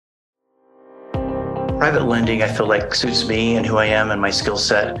Private lending, I feel like, suits me and who I am and my skill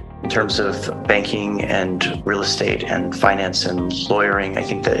set in terms of banking and real estate and finance and lawyering. I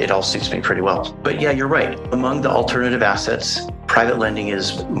think that it all suits me pretty well. But yeah, you're right. Among the alternative assets, private lending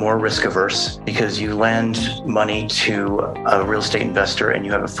is more risk averse because you lend money to a real estate investor and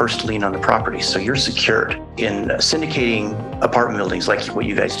you have a first lien on the property. So you're secured. In syndicating apartment buildings like what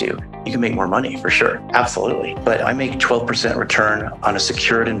you guys do, you can make more money for sure. Absolutely. But I make 12% return on a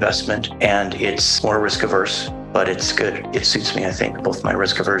secured investment and it's more risk averse, but it's good. It suits me, I think, both my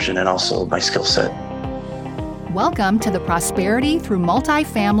risk aversion and also my skill set. Welcome to the Prosperity Through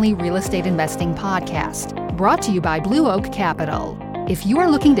Multifamily Real Estate Investing podcast, brought to you by Blue Oak Capital. If you are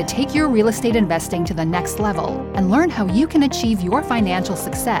looking to take your real estate investing to the next level and learn how you can achieve your financial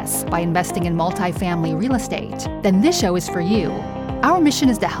success by investing in multifamily real estate, then this show is for you. Our mission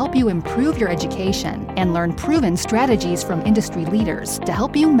is to help you improve your education and learn proven strategies from industry leaders to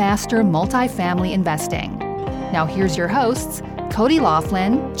help you master multifamily investing. Now here's your hosts, Cody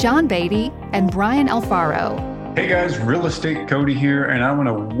Laughlin, John Beatty, and Brian Alfaro. Hey guys, Real Estate Cody here, and I want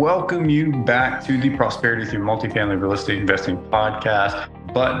to welcome you back to the Prosperity Through Multifamily Real Estate Investing podcast.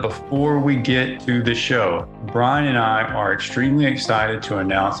 But before we get to the show, Brian and I are extremely excited to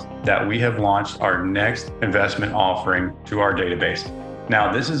announce that we have launched our next investment offering to our database.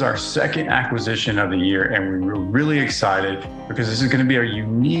 Now, this is our second acquisition of the year, and we're really excited because this is going to be a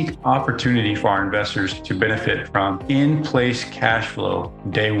unique opportunity for our investors to benefit from in-place cash flow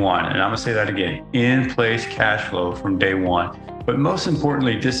day one. And I'm going to say that again, in-place cash flow from day one. But most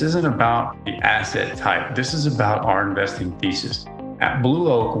importantly, this isn't about the asset type. This is about our investing thesis. At Blue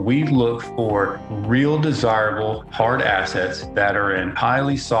Oak, we look for real desirable hard assets that are in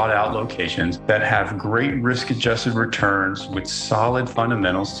highly sought out locations that have great risk-adjusted returns with solid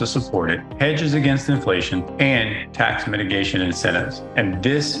fundamentals to support it, hedges against inflation, and tax mitigation incentives. And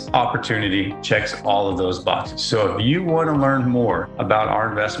this opportunity checks all of those boxes. So if you want to learn more about our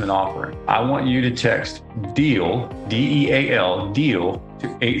investment offering, I want you to text DEAL, D-E-A-L, DEAL, to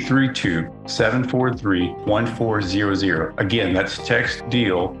 832-743-1400. Again, that's text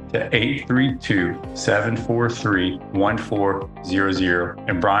DEAL to 832-743-1400.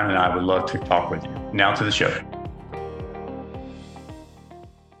 And Brian and I would love to talk with you. Now to the show.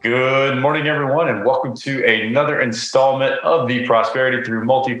 Good morning, everyone, and welcome to another installment of the Prosperity Through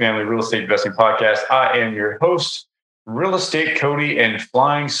Multifamily Real Estate Investing podcast. I am your host, Real Estate Cody, and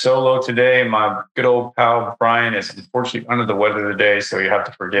flying solo today. My good old pal Brian is unfortunately under the weather today, so you have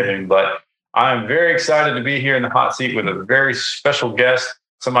to forgive him. But I'm very excited to be here in the hot seat with a very special guest,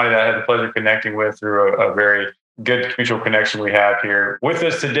 somebody that I had the pleasure of connecting with through a very good mutual connection we have here. With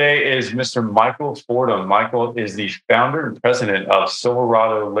us today is Mr. Michael Fordham. Michael is the founder and president of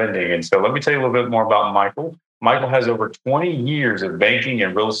Silverado Lending. And so let me tell you a little bit more about Michael. Michael has over 20 years of banking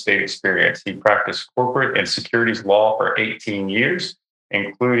and real estate experience. He practiced corporate and securities law for 18 years,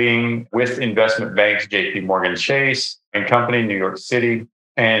 including with investment banks JP Morgan Chase and Company, New York City,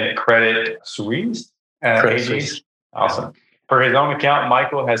 and Credit Suisse. AG. Awesome. For his own account,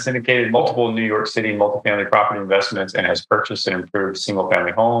 Michael has syndicated multiple New York City multifamily property investments and has purchased and improved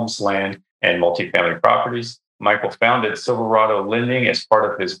single-family homes, land, and multifamily properties. Michael founded Silverado Lending as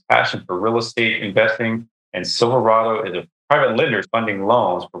part of his passion for real estate investing. And Silverado is a private lender funding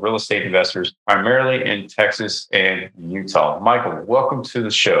loans for real estate investors, primarily in Texas and Utah. Michael, welcome to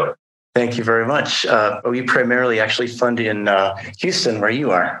the show. Thank you very much. We primarily actually fund in Houston, where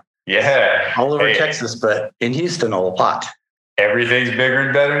you are. Yeah. All over Texas, but in Houston a lot. Everything's bigger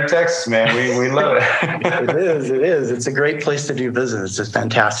and better in Texas, man. We love it. It is. It's a great place to do business. It's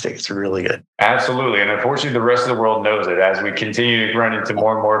fantastic. It's really good. Absolutely. And unfortunately, the rest of the world knows it as we continue to run into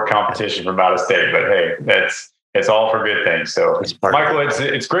more and more competition from out of state. But hey, it's all for good things. So, Michael,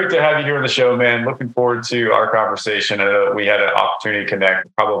 it's great to have you here on the show, man. Looking forward to our conversation. We had an opportunity to connect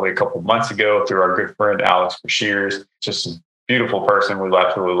probably a couple of months ago through our good friend, Alex Shears. Just a beautiful person. We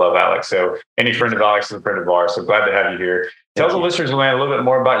absolutely love Alex. So any friend of Alex is a friend of ours. So glad to have you here. Tell the listeners, man, a little bit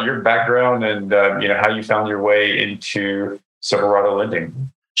more about your background and how you found your way into Silverado Lending.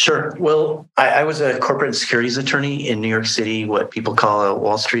 Sure. Well, I was a corporate and securities attorney in New York City, what people call a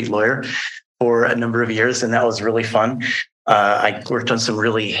Wall Street lawyer, for a number of years, and that was really fun. I worked on some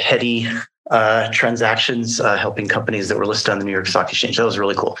really heady transactions, helping companies that were listed on the New York Stock Exchange. That was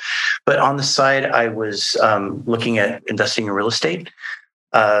really cool. But on the side, I was looking at investing in real estate.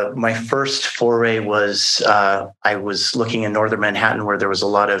 My first foray was I was looking in northern Manhattan, where there was a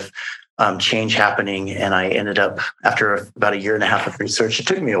lot of change happening. And I ended up, after about a year and a half of research, it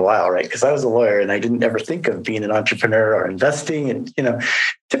took me a while, right? Because I was a lawyer and I didn't ever think of being an entrepreneur or investing. And, it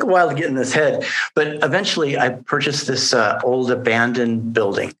took a while to get in this head. But eventually I purchased this old abandoned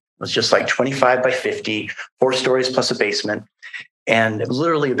building was just like 25 by 50, 4 stories plus a basement. And it was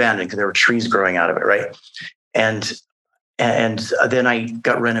literally abandoned because there were trees growing out of it, right? And then I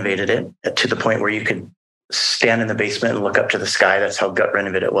gut renovated it to the point where you could stand in the basement and look up to the sky. That's how gut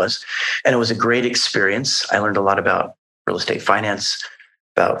renovated it was. And it was a great experience. I learned a lot about real estate finance,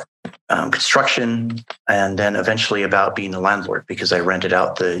 about construction, and then eventually about being a landlord because I rented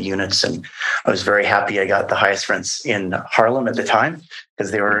out the units. And I was very happy I got the highest rents in Harlem at the time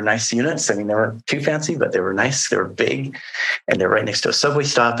because they were nice units. I mean, they weren't too fancy, but they were nice. They were big and they're right next to a subway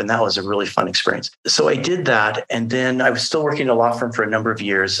stop. And that was a really fun experience. So I did that. And then I was still working at a law firm for a number of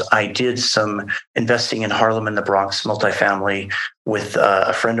years. I did some investing in Harlem and the Bronx, multifamily, with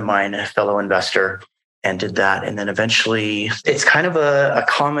a friend of mine, a fellow investor, and did that. And then eventually, it's kind of a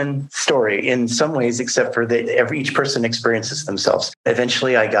common story in some ways, except for that each person experiences themselves.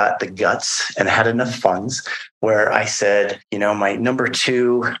 Eventually, I got the guts and had enough funds where I said, my number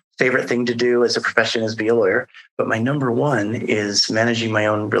 2 favorite thing to do as a profession is be a lawyer, but my number 1 is managing my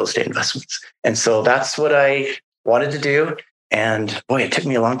own real estate investments. And so that's what I wanted to do. And boy, it took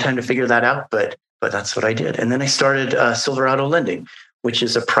me a long time to figure that out, but that's what I did. And then I started Silverado Lending, which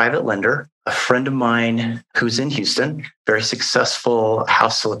is a private lender. A friend of mine who's in Houston, very successful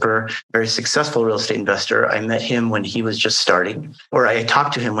house flipper, very successful real estate investor. I met him when he was just starting, or I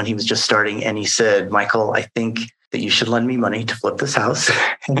talked to him when he was just starting, and he said, Michael, I think that you should lend me money to flip this house.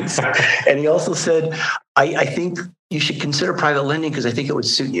 And he also said, I think you should consider private lending because I think it would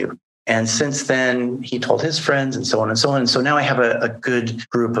suit you. And since then, he told his friends and so on and so on. And so now I have a good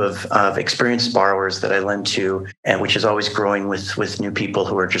group of experienced borrowers that I lend to, and which is always growing with new people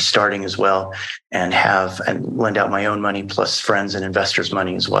who are just starting as well, and lend out my own money plus friends and investors'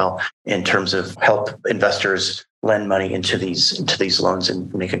 money as well in terms of help investors lend money into these loans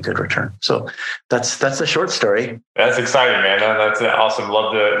and make a good return. So that's a short story. That's exciting, man. That's awesome.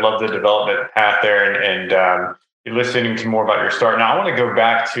 Love the development path there and you're listening to more about your start. Now, I want to go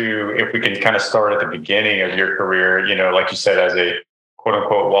back to, if we can kind of start at the beginning of your career, like you said, as a quote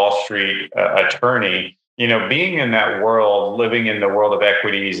unquote Wall Street attorney, being in that world, living in the world of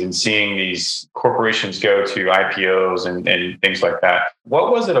equities and seeing these corporations go to IPOs and things like that.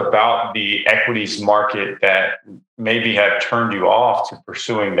 What was it about the equities market that maybe had turned you off to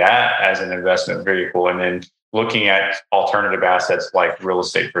pursuing that as an investment vehicle and then looking at alternative assets like real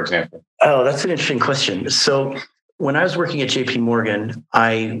estate, for example? Oh, that's an interesting question. So when I was working at JP Morgan,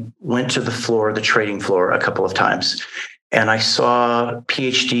 I went to the trading floor a couple of times, and I saw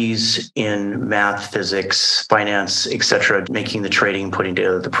PhDs in math, physics, finance, et cetera, making the trading, putting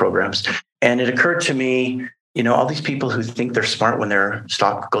together the programs. And it occurred to me, all these people who think they're smart when their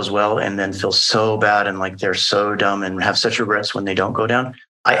stock goes well and then feel so bad and like they're so dumb and have such regrets when they don't go down.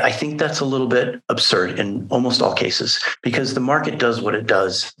 I think that's a little bit absurd in almost all cases because the market does what it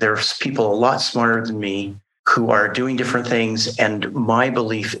does. There's people a lot smarter than me who are doing different things. And my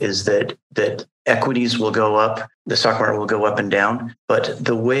belief is that equities will go up, the stock market will go up and down. But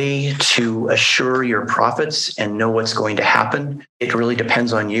the way to assure your profits and know what's going to happen, it really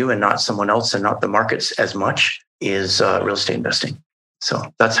depends on you and not someone else and not the markets as much, is real estate investing.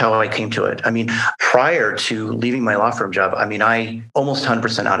 So that's how I came to it. I mean, prior to leaving my law firm job, I almost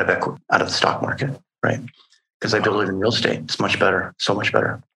 100% out of the stock market, right? Because I believe in real estate. It's much better, so much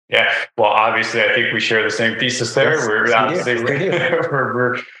better. Yeah. Well, obviously, I think we share the same thesis there. Yes,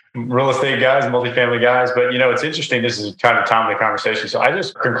 we're real estate guys, multifamily guys. But, it's interesting. This is kind of timely conversation. So I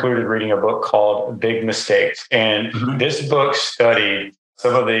just concluded reading a book called Big Mistakes. And this book studied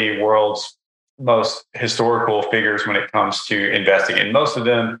some of the world's most historical figures when it comes to investing. And most of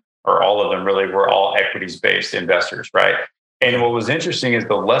them, or all of them really, were all equities-based investors, right? And what was interesting is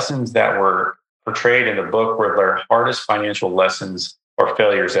the lessons that were portrayed in the book were their hardest financial lessons or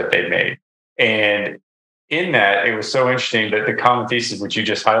failures that they made. And in that, it was so interesting that the common thesis, which you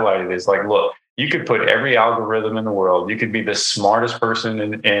just highlighted, is like, look, you could put every algorithm in the world. You could be the smartest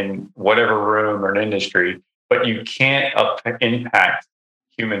person in whatever room or an industry, but you can't impact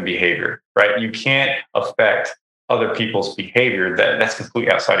human behavior, right? You can't affect other people's behavior. That's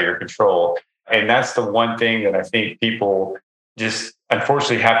completely outside of your control. And that's the one thing that I think people just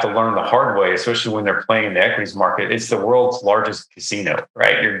unfortunately have to learn the hard way, especially when they're playing in the equities market. It's the world's largest casino,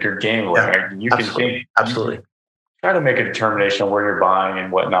 right? You're gambling. Yeah, right? You can absolutely try to make a determination on where you're buying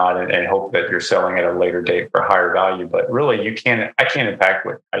and whatnot, and hope that you're selling at a later date for a higher value. But really, I can't impact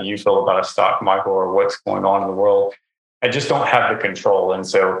how you feel about a stock, Michael, or what's going on in the world. I just don't have the control. And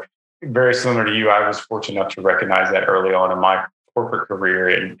so very similar to you, I was fortunate enough to recognize that early on in my corporate career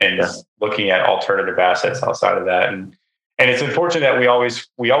and looking at alternative assets outside of that. And And it's unfortunate that we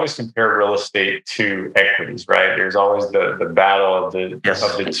always compare real estate to equities, right? There's always the battle of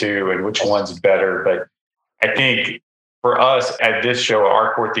the two and which one's better. But I think for us at this show,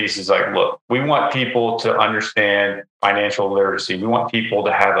 our core thesis is like, look, we want people to understand financial literacy. We want people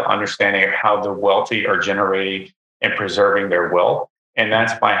to have an understanding of how the wealthy are generating and preserving their wealth. And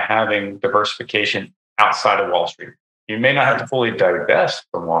that's by having diversification outside of Wall Street. You may not have to fully divest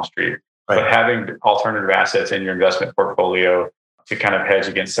from Wall Street, but having alternative assets in your investment portfolio to kind of hedge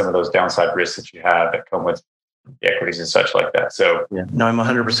against some of those downside risks that you have that come with equities and such like that. So, no, I'm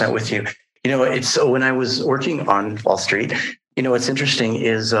 100% with you. It's so when I was working on Wall Street, what's interesting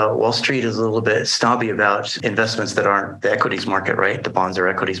is Wall Street is a little bit snobby about investments that aren't the equities market, right? The bonds or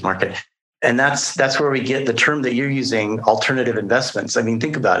equities market. And that's where we get the term that you're using, alternative investments. I mean,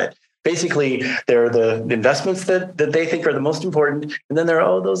 think about it. Basically, there are the investments that they think are the most important, and then there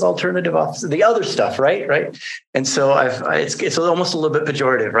are those alternative options, the other stuff, right? And so it's almost a little bit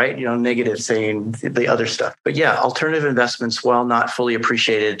pejorative, right? Negative saying the other stuff. But yeah, alternative investments, while not fully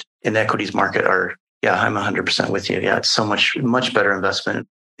appreciated in the equities market, are I'm 100% with you. Yeah, it's so much better investment.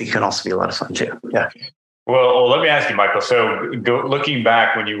 It can also be a lot of fun too. Yeah. Well, let me ask you, Michael. So looking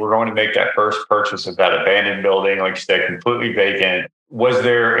back when you were going to make that first purchase of that abandoned building, like you said, completely vacant, was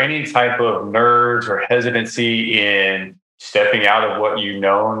there any type of nerves or hesitancy in stepping out of what you've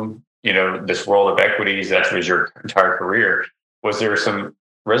known, this world of equities, that was your entire career? Was there some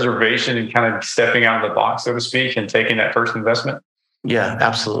reservation in kind of stepping out of the box, so to speak, and taking that first investment? Yeah,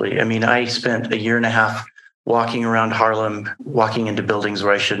 absolutely. I mean, I spent a year and a half walking around Harlem, walking into buildings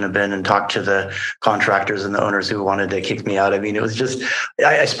where I shouldn't have been and talked to the contractors and the owners who wanted to kick me out. I mean, it was just,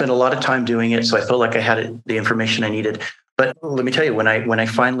 I spent a lot of time doing it. So I felt like I had the information I needed. But let me tell you, when I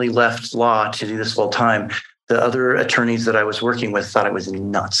finally left law to do this full time, the other attorneys that I was working with thought I was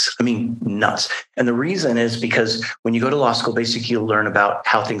nuts. I mean, nuts. And the reason is because when you go to law school, basically you learn about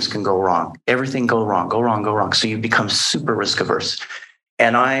how things can go wrong. Everything go wrong. So you become super risk averse.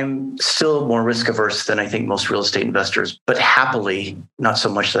 And I'm still more risk averse than I think most real estate investors, but happily, not so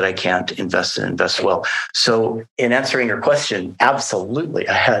much that I can't invest and invest well. So in answering your question, absolutely,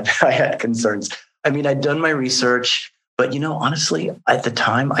 I had concerns. I mean, I'd done my research, but honestly, at the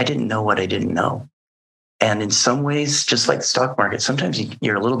time, I didn't know what I didn't know. And in some ways, just like the stock market, sometimes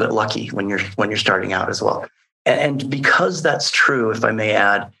you're a little bit lucky when you're starting out as well. And because that's true, if I may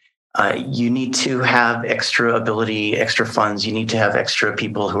add, you need to have extra ability, extra funds. You need to have extra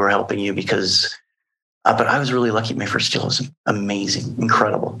people who are helping you because, but I was really lucky. My first deal was amazing,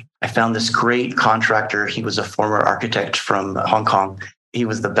 incredible. I found this great contractor. He was a former architect from Hong Kong. He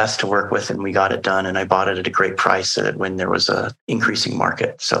was the best to work with and we got it done. And I bought it at a great price when there was a increasing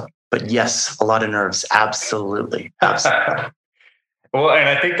market. So, but yes, a lot of nerves. Absolutely. Well, and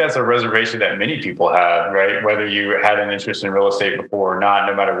I think that's a reservation that many people have, right? Whether you had an interest in real estate before or not,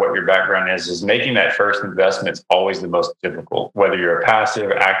 no matter what your background is making that first investment is always the most difficult. Whether you're a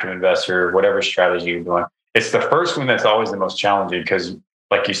passive, active investor, whatever strategy you're doing, it's the first one that's always the most challenging because,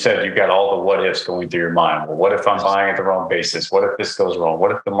 like you said, you've got all the what ifs going through your mind. Well, what if I'm buying at the wrong basis? What if this goes wrong?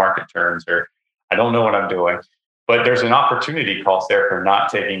 What if the market turns? Or I don't know what I'm doing. But there's an opportunity cost there for not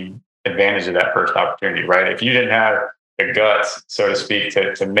taking advantage of that first opportunity, right? If you didn't have the guts, so to speak,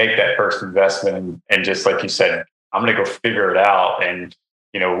 to make that first investment and just like you said, I'm going to go figure it out and,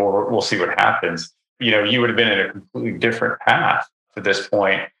 we'll see what happens. You would have been in a completely different path to this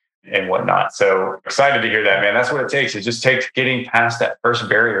point and whatnot. So excited to hear that, man. That's what it takes. It just takes getting past that first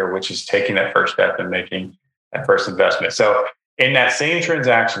barrier, which is taking that first step and making that first investment. So in that same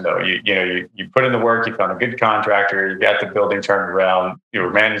transaction, though, you put in the work, you found a good contractor, you got the building turned around, you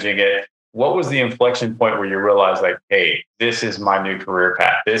were managing it. What was the inflection point where you realized, like, hey, this is my new career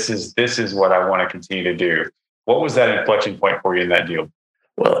path. This is what I want to continue to do. What was that inflection point for you in that deal?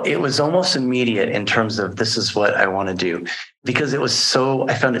 Well, it was almost immediate in terms of this is what I want to do, because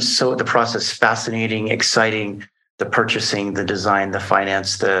I found the process fascinating, exciting, the purchasing, the design, the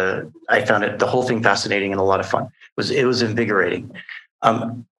finance, I found the whole thing fascinating and a lot of fun. It was invigorating.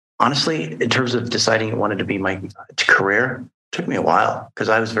 Honestly, in terms of deciding it wanted to be my career, took me a while because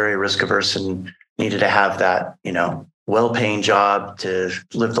I was very risk averse and needed to have that, well-paying job to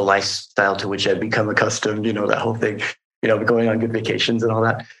live the lifestyle to which I'd become accustomed, that whole thing, going on good vacations and all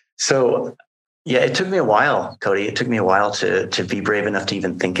that. So yeah, it took me a while, Cody. It took me a while to be brave enough to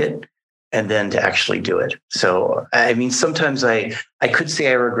even think it and then to actually do it. So, I mean, sometimes I could say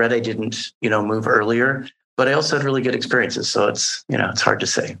I regret I didn't, move earlier, but I also had really good experiences. So it's hard to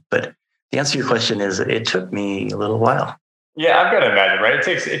say, but the answer to your question is it took me a little while. Yeah, I've got to imagine, right?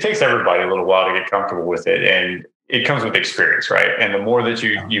 It takes everybody a little while to get comfortable with it, and it comes with experience, right? And the more that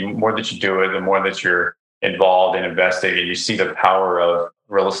you do it, the more that you're involved in investing and you see the power of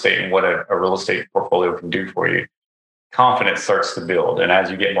real estate and what a real estate portfolio can do for you, confidence starts to build. And as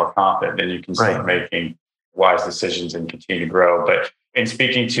you get more confident, then you can start making wise decisions and continue to grow. But in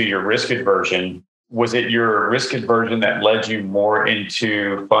speaking to your risk aversion, was it your risk aversion that led you more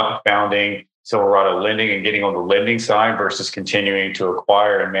into founding Silverado Lending and getting on the lending side versus continuing to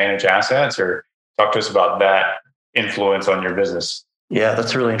acquire and manage assets? Or talk to us about that influence on your business. Yeah,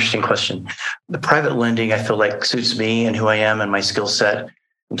 that's a really interesting question. The private lending, I feel like, suits me and who I am and my skill set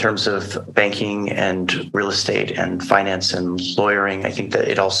in terms of banking and real estate and finance and lawyering. I think that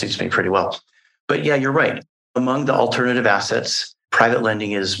it all suits me pretty well. But yeah, you're right. Among the alternative assets, private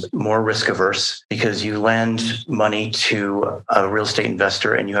lending is more risk averse because you lend money to a real estate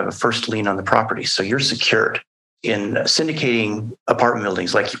investor and you have a first lien on the property. So you're secured. In syndicating apartment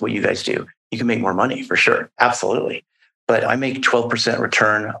buildings like what you guys do, you can make more money for sure. Absolutely. But I make 12%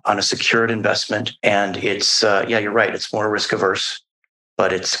 return on a secured investment. And it's, you're right. It's more risk averse,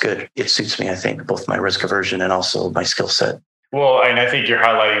 but it's good. It suits me, I think, both my risk aversion and also my skill set. Well, and I think you're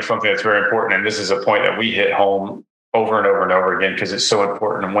highlighting something that's very important. And this is a point that we hit home over and over and over again, because it's so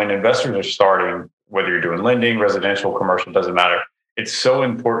important. And when investors are starting, whether you're doing lending, residential, commercial, doesn't matter. It's so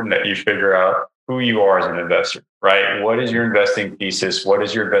important that you figure out who you are as an investor, right? What is your investing thesis? What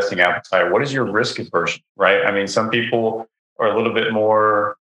is your investing appetite? What is your risk aversion, right? I mean, some people are a little bit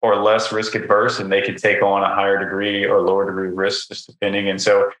more or less risk adverse and they can take on a higher degree or lower degree risk, just depending. And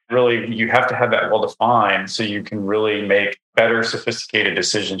so really you have to have that well defined so you can really make better, sophisticated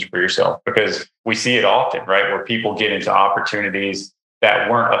decisions for yourself, because we see it often, right? Where people get into opportunities that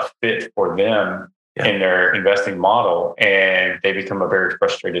weren't a fit for them in their investing model and they become a very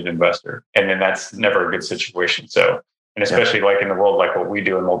frustrated investor. And then that's never a good situation. So, and especially like in the world, like what we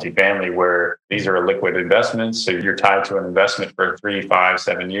do in multifamily, where these are liquid investments. So you're tied to an investment for 3, 5,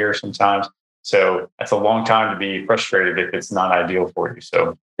 7 years sometimes. So that's a long time to be frustrated if it's not ideal for you.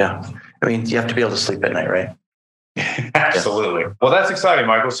 So, yeah, I mean, you have to be able to sleep at night, right? Absolutely. Well, that's exciting,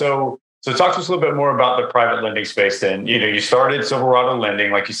 Michael. So talk to us a little bit more about the private lending space then. You started Silverado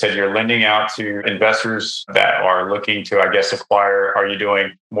Lending. Like you said, you're lending out to investors that are looking to, I guess, acquire. Are you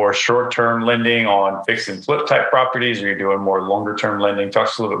doing more short-term lending on fix and flip type properties? Or are you doing more longer-term lending? Talk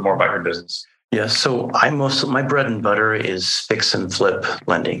to us a little bit more about your business. Yeah, so my bread and butter is fix and flip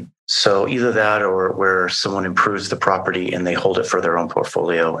lending. So either that or where someone improves the property and they hold it for their own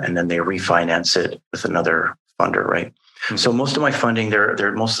portfolio and then they refinance it with another funder, right? Mm-hmm. So most of my funding,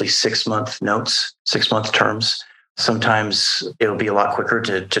 they're mostly 6-month notes, 6-month terms. Sometimes it'll be a lot quicker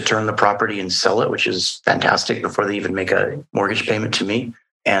to turn the property and sell it, which is fantastic before they even make a mortgage payment to me.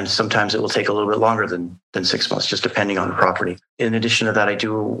 And sometimes it will take a little bit longer than 6 months, just depending on the property. In addition to that, I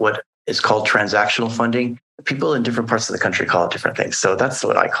do what is called transactional funding. People in different parts of the country call it different things. So that's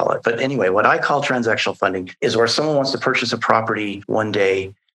what I call it. But anyway, what I call transactional funding is where someone wants to purchase a property one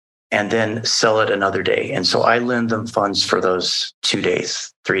day and then sell it another day. And so I lend them funds for those 2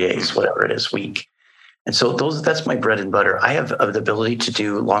 days, 3 days, whatever it is, week. And so that's my bread and butter. I have the ability to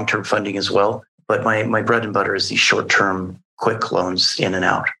do long-term funding as well, but my bread and butter is these short-term, quick loans in and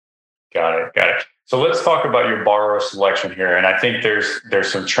out. Got it. So let's talk about your borrower selection here. And I think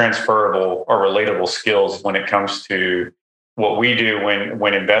there's some transferable or relatable skills when it comes to what we do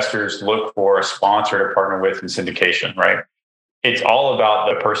when investors look for a sponsor to partner with in syndication, right? It's all about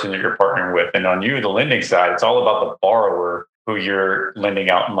the person that you're partnering with. And on you, the lending side, it's all about the borrower who you're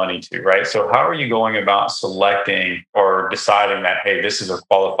lending out money to, right? So how are you going about selecting or deciding that, hey, this is a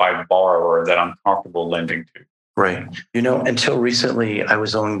qualified borrower that I'm comfortable lending to? Right. Until recently, I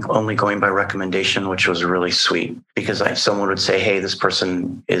was only going by recommendation, which was really sweet because someone would say, hey, this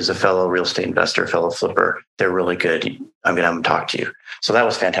person is a fellow real estate investor, fellow flipper. They're really good. I'm going to have them talk to you. So that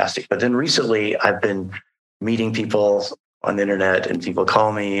was fantastic. But then recently, I've been meeting people on the internet and people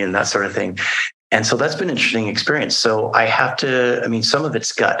call me and that sort of thing. And so that's been an interesting experience. So some of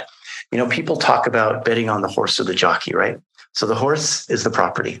it's gut. People talk about betting on the horse or the jockey, right? So the horse is the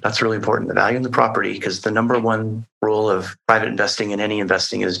property. That's really important. The value in the property, because the number one rule of private investing and any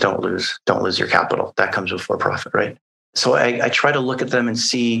investing is don't lose your capital. That comes before profit, right? So I try to look at them and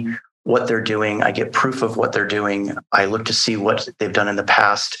see what they're doing. I get proof of what they're doing. I look to see what they've done in the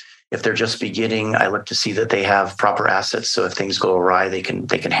past. If they're just beginning, I look to see that they have proper assets. So if things go awry, they can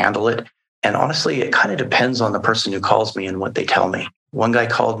handle it. And honestly, it kind of depends on the person who calls me and what they tell me. One guy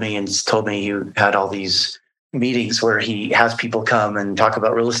called me and told me he had all these meetings where he has people come and talk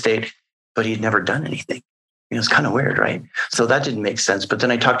about real estate, but he'd never done anything. It's kind of weird, right? So that didn't make sense. But then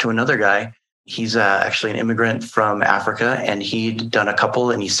I talked to another guy. He's actually an immigrant from Africa, and he'd done a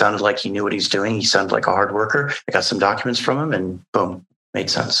couple, and he sounded like he knew what he's doing. He sounded like a hard worker. I got some documents from him, and boom, made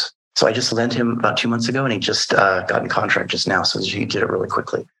sense. So I just lent him about 2 months ago, and he just got in contract just now. So he did it really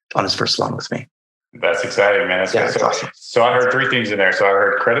quickly on his first loan with me. That's exciting, man. That's awesome. So I heard three things in there. So I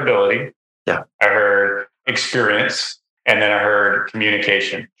heard credibility. Yeah. I heard experience, and then I heard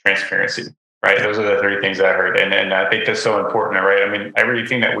communication, transparency. Right. Those are the three things I heard. And I think that's so important, right? I mean,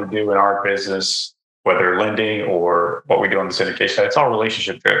 everything that we do in our business, whether lending or what we do on the syndication side, it's all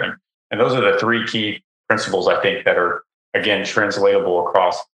relationship driven. And those are the three key principles, I think, that are, again, translatable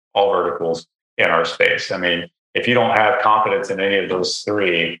across all verticals in our space. I mean, if you don't have confidence in any of those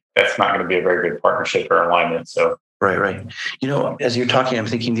three, that's not going to be a very good partnership or alignment. So, right. You know, as you're talking, I'm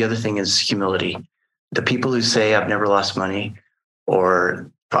thinking the other thing is humility. The people who say I've never lost money,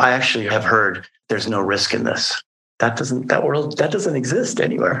 or I actually have heard there's no risk in this. That doesn't exist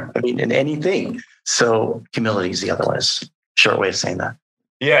anywhere. I mean, in anything. So humility is the other one. Is a short way of saying that.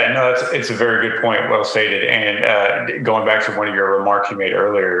 Yeah, no, it's a very good point. Well stated. And going back to one of your remarks you made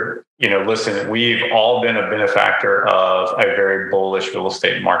earlier, listen, we've all been a benefactor of a very bullish real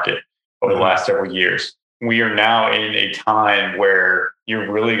estate market over the last several years. We are now in a time where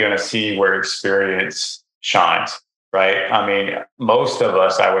you're really going to see where experience shines. Right. I mean, most of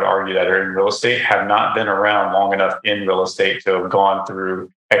us, I would argue, that are in real estate have not been around long enough in real estate to have gone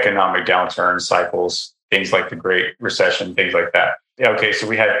through economic downturn cycles, things like the Great Recession, things like that. Okay, so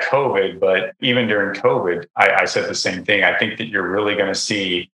we had COVID, but even during COVID, I said the same thing. I think that you're really going to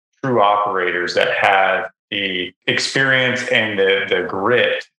see true operators that have the experience and the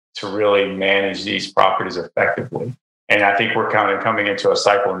grit to really manage these properties effectively. And I think we're kind of coming into a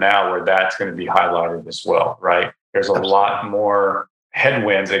cycle now where that's going to be highlighted as well, right? There's a lot more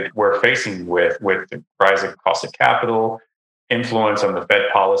headwinds that we're facing with the rise of cost of capital, influence on the Fed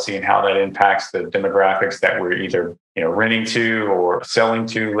policy and how that impacts the demographics that we're either renting to or selling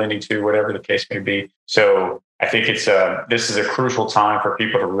to, lending to, whatever the case may be. So I think this is a crucial time for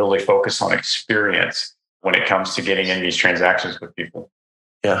people to really focus on experience when it comes to getting in these transactions with people.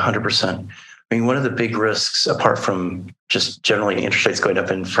 Yeah, 100%. I mean, one of the big risks, apart from just generally interest rates going up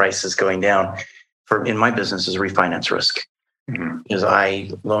and prices going down, in my business is refinance risk. Because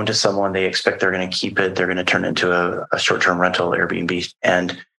I loan to someone, they expect they're going to keep it, they're going to turn it into a short-term rental, Airbnb,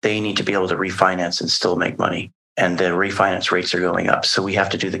 and they need to be able to refinance and still make money. And the refinance rates are going up. So we have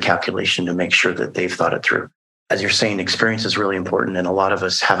to do the calculation to make sure that they've thought it through. As you're saying, experience is really important. And a lot of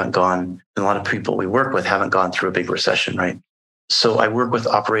us a lot of people we work with haven't gone through a big recession, right? So I work with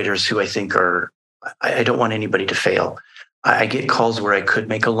operators who I think I don't want anybody to fail. I get calls where I could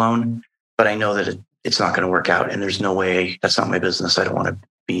make a loan, but I know that it's not going to work out. And there's no way, that's not my business. I don't want to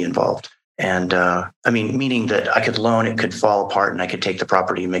be involved. And meaning that I could loan, it could fall apart and I could take the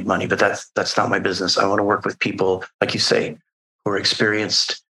property and make money, but that's not my business. I want to work with people, like you say, who are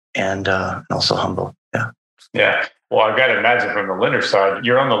experienced and also humble. Yeah. Yeah. Well, I've got to imagine from the lender side,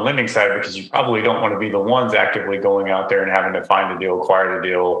 you're on the lending side because you probably don't want to be the ones actively going out there and having to find a deal, acquire the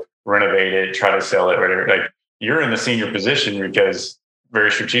deal, renovate it, try to sell it, whatever. Like, you're in the senior position because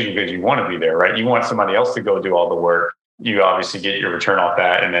very strategic, because you want to be there, right? You want somebody else to go do all the work. You obviously get your return off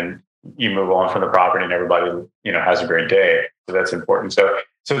that, and then you move on from the property, and everybody, has a great day. So that's important. So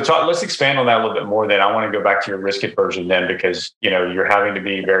let's expand on that a little bit more. Then I want to go back to your risk aversion then, because you're having to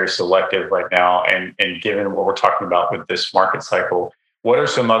be very selective right now, and given what we're talking about with this market cycle, what are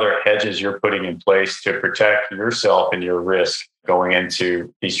some other hedges you're putting in place to protect yourself and your risk going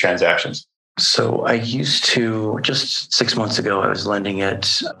into these transactions? So I used to, just 6 months ago, I was lending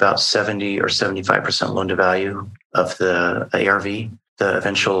at about 70 or 75% loan to value of the ARV, the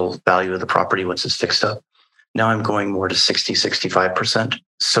eventual value of the property once it's fixed up. Now I'm going more to 60, 65%.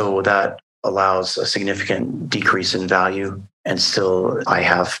 So that allows a significant decrease in value. And still I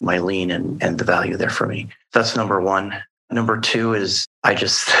have my lien and the value there for me. That's number one. Number two is I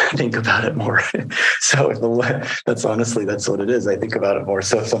just think about it more. So that's what it is. I think about it more.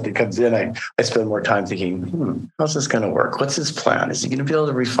 So if something comes in, I spend more time thinking, how's this going to work? What's his plan? Is he going to be able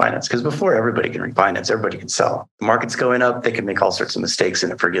to refinance? Because before everybody can refinance, everybody can sell. The market's going up, they can make all sorts of mistakes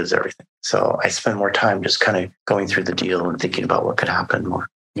and it forgives everything. So I spend more time just kind of going through the deal and thinking about what could happen more.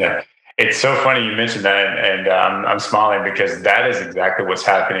 Yeah. It's so funny you mentioned that, and I'm smiling because that is exactly what's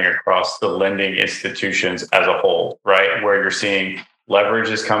happening across the lending institutions as a whole, right? Where you're seeing leverage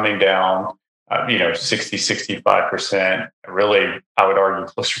is coming down, 60, 65%. Really, I would argue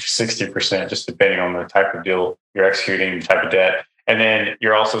closer to 60%, just depending on the type of deal you're executing, the type of debt. And then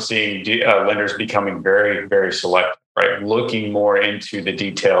you're also seeing lenders becoming very, very selective, right? Looking more into the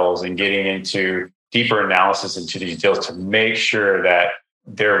details and getting into deeper analysis into the details to make sure that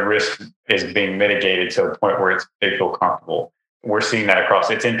their risk is being mitigated to a point where they feel comfortable. we're seeing that across.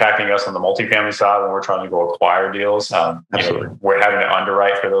 It's impacting us on the multifamily side when we're trying to go acquire deals. Absolutely. We're having to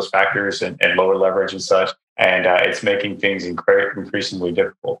underwrite for those factors and lower leverage and such. And it's making things increasingly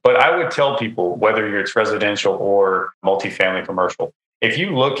difficult. But I would tell people, whether it's residential or multifamily commercial, if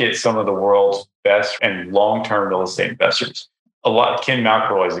you look at some of the world's best and long-term real estate investors, Ken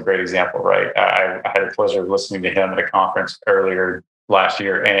McElroy is a great example, right? I had the pleasure of listening to him at a conference earlier last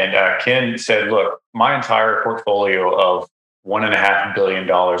year. And Ken said, look, my entire portfolio of $1.5 billion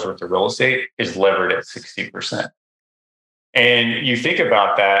worth of real estate is levered at 60%. And you think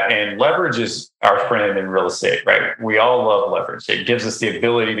about that, and leverage is our friend in real estate, right? We all love leverage. It gives us the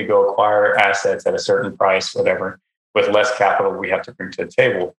ability to go acquire assets at a certain price, whatever, with less capital we have to bring to the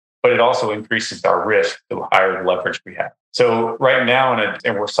table. But it also increases our risk the higher leverage we have. So right now,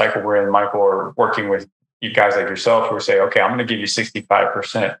 in a cycle we're in, Michael, we're working with you guys like yourself who say, okay, I'm going to give you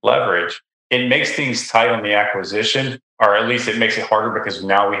 65% leverage. It makes things tight on the acquisition, or at least it makes it harder because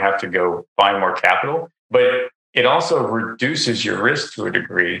now we have to go find more capital. But it also reduces your risk to a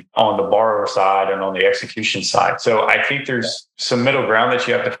degree on the borrower side and on the execution side. So I think there's some middle ground that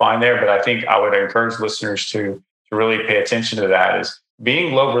you have to find there. But I think I would encourage listeners to really pay attention to that. Is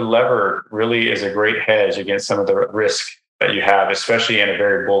being lower levered really is a great hedge against some of the risk that you have, especially in a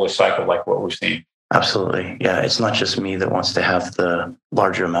very bullish cycle like what we've seen. Absolutely. Yeah. It's not just me that wants to have the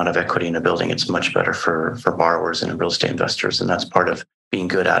larger amount of equity in a building. It's much better for borrowers and real estate investors. And that's part of being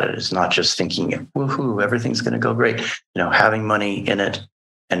good at it, is not just thinking, woohoo, everything's going to go great. Having money in it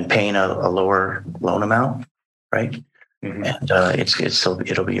and paying a lower loan amount, right? Mm-hmm. And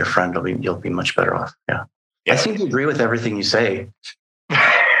it'll be your friend. You'll be much better off. Yeah. I seem to agree with everything you say.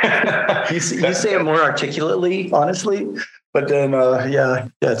 You say it more articulately, honestly. But then,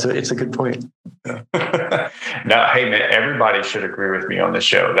 it's a good point. No, hey man, everybody should agree with me on the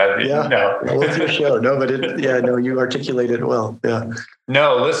show. Well, it's your show. No, but you articulate it well. Yeah.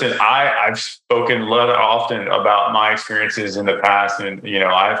 No, listen, I've spoken often about my experiences in the past, and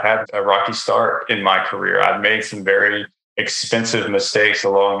I've had a rocky start in my career. I've made some very expensive mistakes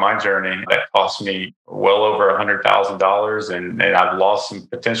along my journey that cost me well over $100,000, and I've lost some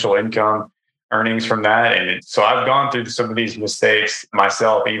potential income earnings from that. And so I've gone through some of these mistakes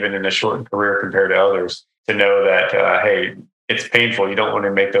myself, even in a shortened career compared to others, to know that, hey, it's painful. You don't want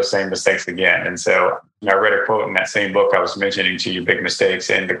to make those same mistakes again. And so I read a quote in that same book I was mentioning to you, Big Mistakes.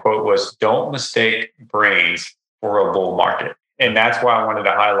 And the quote was, don't mistake brains for a bull market. And that's why I wanted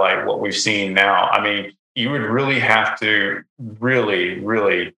to highlight what we've seen now. I mean, you would really have to really,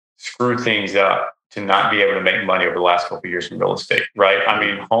 really screw things up to not be able to make money over the last couple of years in real estate, right? I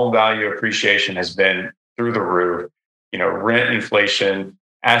mean, home value appreciation has been through the roof, rent inflation,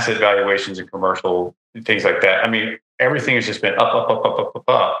 asset valuations in commercial, things like that. I mean, everything has just been up,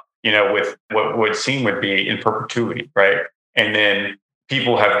 with what would seem would be in perpetuity, right? And then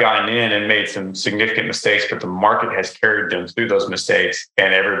people have gotten in and made some significant mistakes, but the market has carried them through those mistakes,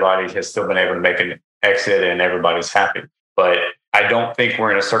 and everybody has still been able to make an exit and everybody's happy. But I don't think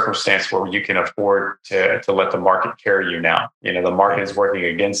we're in a circumstance where you can afford to let the market carry you now. The market is working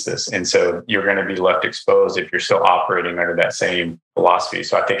against this. And so you're going to be left exposed if you're still operating under that same philosophy.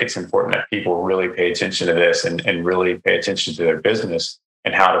 So I think it's important that people really pay attention to this and really pay attention to their business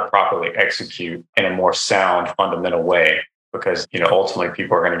and how to properly execute in a more sound, fundamental way. Because, ultimately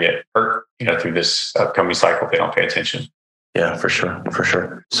people are going to get hurt, through this upcoming cycle if they don't pay attention. Yeah, for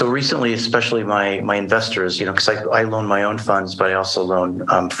sure. So recently, especially my investors, because I loan my own funds, but I also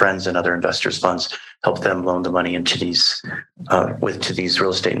loan friends and other investors' funds, help them loan the money into these real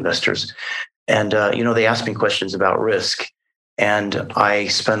estate investors. And, they ask me questions about risk. And I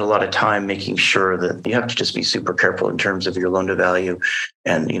spend a lot of time making sure that you have to just be super careful in terms of your loan to value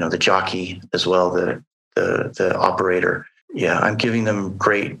and, the jockey as well, the operator. Yeah, I'm giving them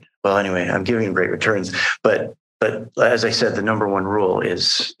great returns, but as I said, the number one rule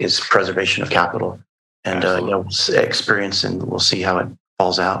is preservation of capital, and experience, and we'll see how it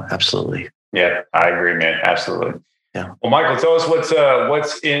falls out. Absolutely. Yeah, I agree, man. Absolutely. Yeah. Well, Michael, tell us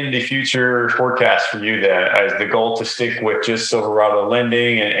what's in the future forecast for you then. Is the goal to stick with just Silverado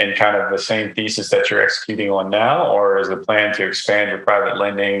lending and kind of the same thesis that you're executing on now, or is the plan to expand your private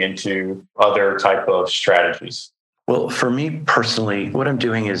lending into other type of strategies? Well, for me personally, what I'm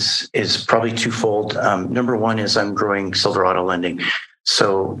doing is probably twofold. Number one is I'm growing Silverado lending.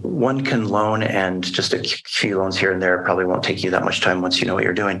 So one can loan, and just a few loans here and there probably won't take you that much time once you know what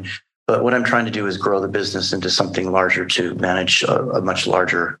you're doing. But what I'm trying to do is grow the business into something larger to manage a much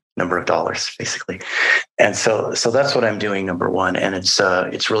larger number of dollars, basically. And so that's what I'm doing, number one. And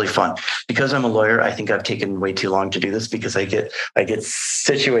it's really fun. Because I'm a lawyer, I think I've taken way too long to do this because I get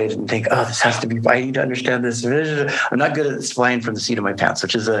situated and think, oh, this has to be, I need to understand this. I'm not good at flying from the seat of my pants,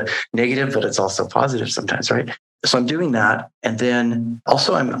 which is a negative, but it's also positive sometimes, right? So I'm doing that. And then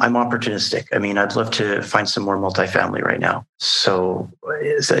also I'm opportunistic. I mean, I'd love to find some more multifamily right now. So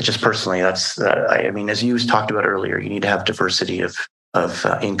just personally, that's, I mean, as you talked about earlier, you need to have diversity of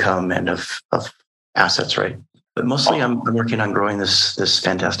income and of assets, right? But mostly I'm working on growing this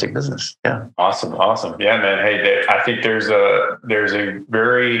fantastic business. Yeah. Awesome. Yeah, man. Hey, I think there's a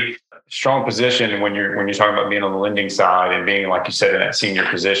very strong position when you're talking about being on the lending side and being, like you said, in that senior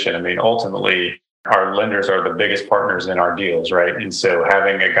position. I mean, ultimately, our lenders are the biggest partners in our deals, right? And so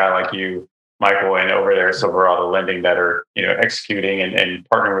having a guy like you, Michael, and over there at Silverado Lending that are, executing and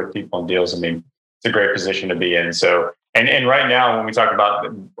partnering with people in deals, I mean, it's a great position to be in. So, and right now, when we talk about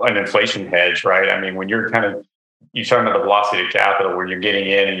an inflation hedge, right? I mean, when you're talking about the velocity of capital, where you're getting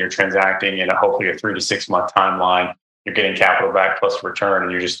in and you're transacting in hopefully a 3 to 6 month timeline, you're getting capital back plus return,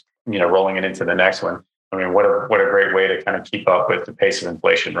 and you're just, rolling it into the next one. I mean, what a great way to kind of keep up with the pace of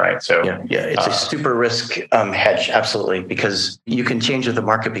inflation, right? So yeah, it's a super risk hedge, absolutely, because you can change with the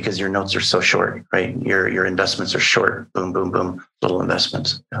market because your notes are so short, right? Your investments are short, boom, boom, boom, little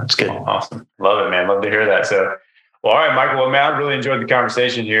investments. Yeah, it's good. Awesome, love it, man. Love to hear that. So, well, all right, Michael. Well, man, I really enjoyed the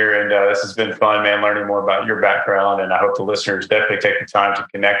conversation here, and this has been fun, man. Learning more about your background, and I hope the listeners definitely take the time to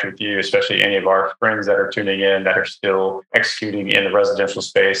connect with you, especially any of our friends that are tuning in that are still executing in the residential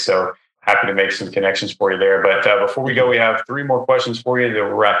space. So. Happy to make some connections for you there. But before we go, we have 3 more questions for you to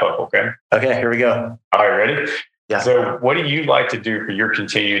wrap up, okay? Okay, here we go. All right, ready? Yeah. So what do you like to do for your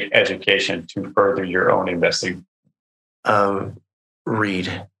continued education to further your own investing?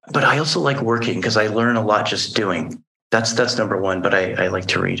 Read. But I also like working because I learn a lot just doing. That's number one, but I like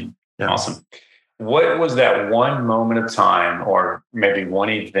to read. Yeah. Awesome. What was that one moment of time or maybe one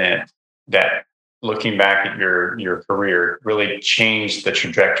event that, looking back at your career, really changed the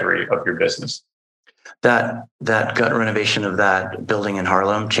trajectory of your business? That gut renovation of that building in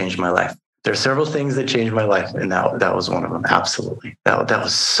Harlem changed my life. There are several things that changed my life, and that was one of them. Absolutely. That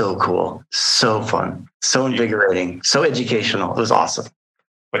was so cool, so fun, so invigorating, so educational. It was awesome.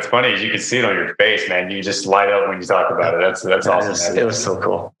 What's funny is you can see it on your face, man. You just light up when you talk about it. That's awesome. It was so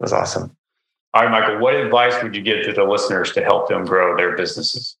cool. It was awesome. All right, Michael, what advice would you give to the listeners to help them grow their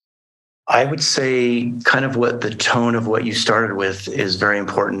businesses? I would say kind of what the tone of what you started with is very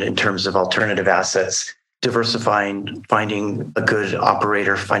important in terms of alternative assets, diversifying, finding a good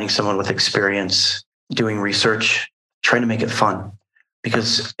operator, finding someone with experience, doing research, trying to make it fun.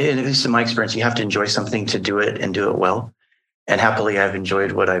 Because at least in my experience, you have to enjoy something to do it and do it well. And happily, I've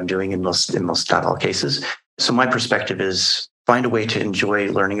enjoyed what I'm doing in most, not all cases. So my perspective is find a way to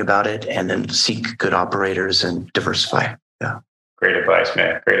enjoy learning about it and then seek good operators and diversify. Yeah. Great advice,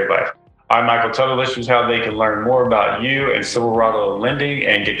 man. Great advice. All right, Michael, tell the listeners how they can learn more about you and Silverado Lending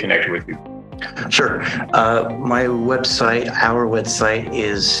and get connected with you. Sure. My website, our website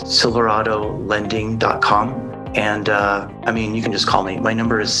is silveradolending.com. And you can just call me. My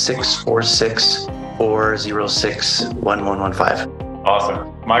number is 646-406-1115. Awesome.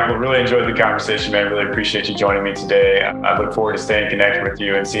 Michael, really enjoyed the conversation, man. Really appreciate you joining me today. I look forward to staying connected with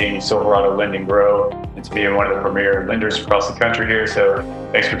you and seeing Silverado Lending grow and to being one of the premier lenders across the country here. So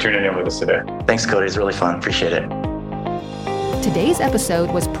thanks for tuning in with us today. Thanks, Cody. It's really fun. Appreciate it. Today's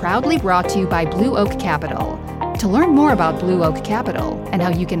episode was proudly brought to you by Blue Oak Capital. To learn more about Blue Oak Capital and how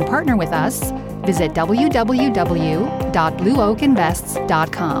you can partner with us, visit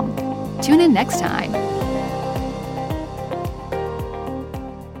www.blueoakinvests.com. Tune in next time.